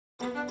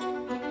The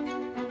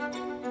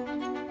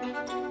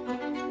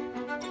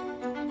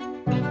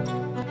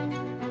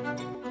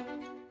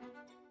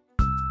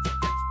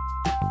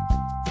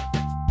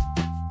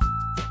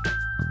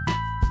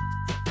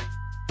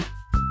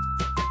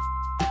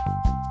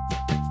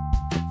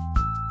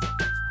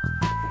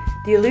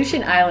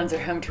Aleutian Islands are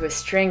home to a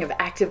string of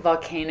active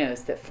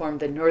volcanoes that form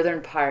the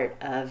northern part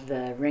of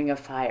the Ring of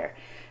Fire.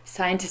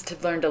 Scientists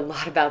have learned a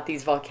lot about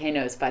these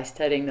volcanoes by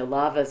studying the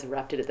lavas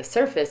erupted at the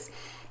surface.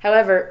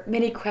 However,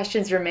 many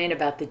questions remain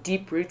about the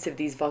deep roots of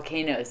these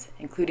volcanoes,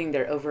 including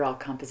their overall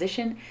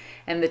composition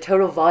and the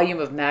total volume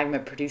of magma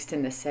produced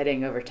in this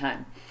setting over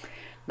time.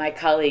 My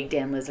colleague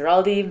Dan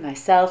Lizaraldi,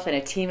 myself, and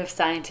a team of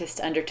scientists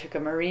undertook a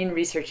marine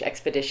research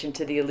expedition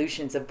to the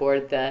Aleutians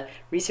aboard the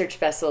research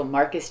vessel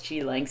Marcus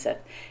G. Langseth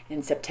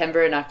in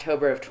September and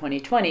October of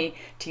 2020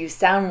 to use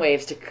sound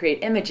waves to create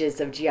images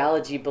of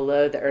geology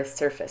below the Earth's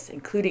surface,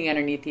 including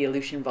underneath the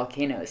Aleutian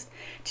volcanoes.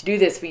 To do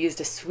this, we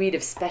used a suite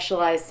of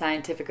specialized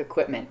scientific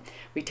equipment.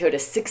 We towed a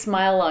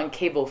 6-mile-long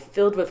cable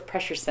filled with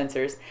pressure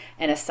sensors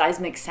and a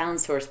seismic sound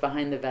source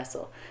behind the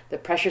vessel. The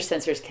pressure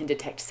sensors can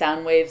detect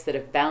sound waves that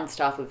have bounced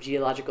off of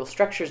geological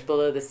structures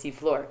below the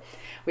seafloor.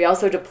 We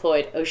also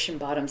deployed ocean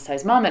bottom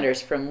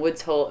seismometers from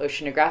Woods Hole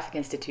Oceanographic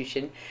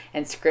Institution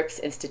and Scripps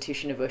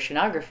Institution of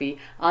Oceanography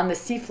on the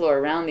seafloor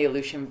around the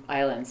Aleutian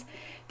Islands.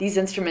 These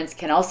instruments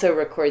can also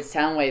record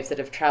sound waves that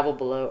have traveled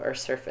below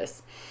Earth's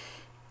surface.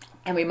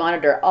 And we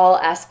monitor all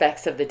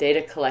aspects of the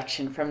data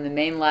collection from the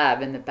main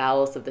lab in the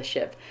bowels of the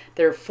ship.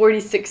 There are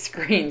 46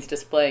 screens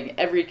displaying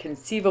every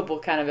conceivable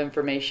kind of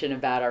information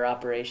about our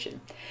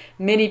operation.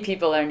 Many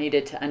people are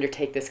needed to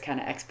undertake this kind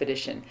of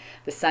expedition.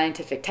 The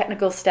scientific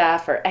technical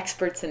staff are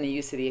experts in the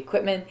use of the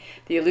equipment.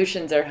 The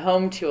Aleutians are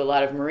home to a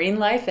lot of marine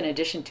life in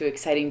addition to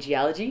exciting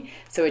geology,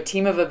 so a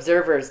team of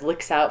observers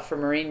looks out for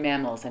marine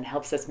mammals and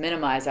helps us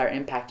minimize our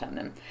impact on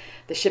them.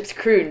 The ship's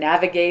crew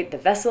navigate the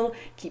vessel,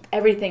 keep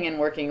everything in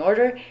working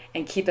order,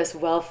 and keep us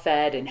well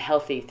fed and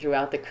healthy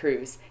throughout the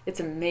cruise. It's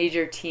a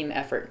major team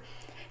effort.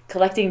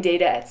 Collecting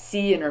data at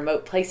sea and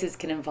remote places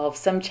can involve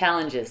some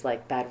challenges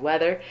like bad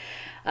weather.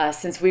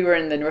 Since we were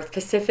in the North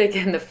Pacific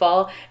in the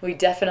fall, we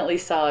definitely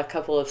saw a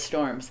couple of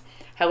storms.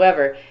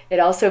 However, it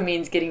also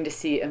means getting to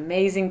see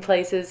amazing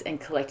places and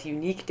collect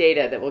unique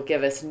data that will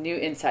give us new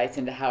insights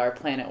into how our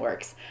planet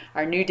works.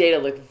 Our new data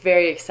look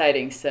very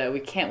exciting, so we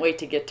can't wait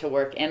to get to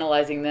work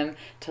analyzing them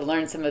to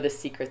learn some of the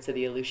secrets of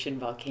the Aleutian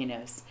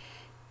volcanoes.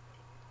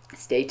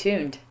 Stay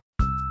tuned.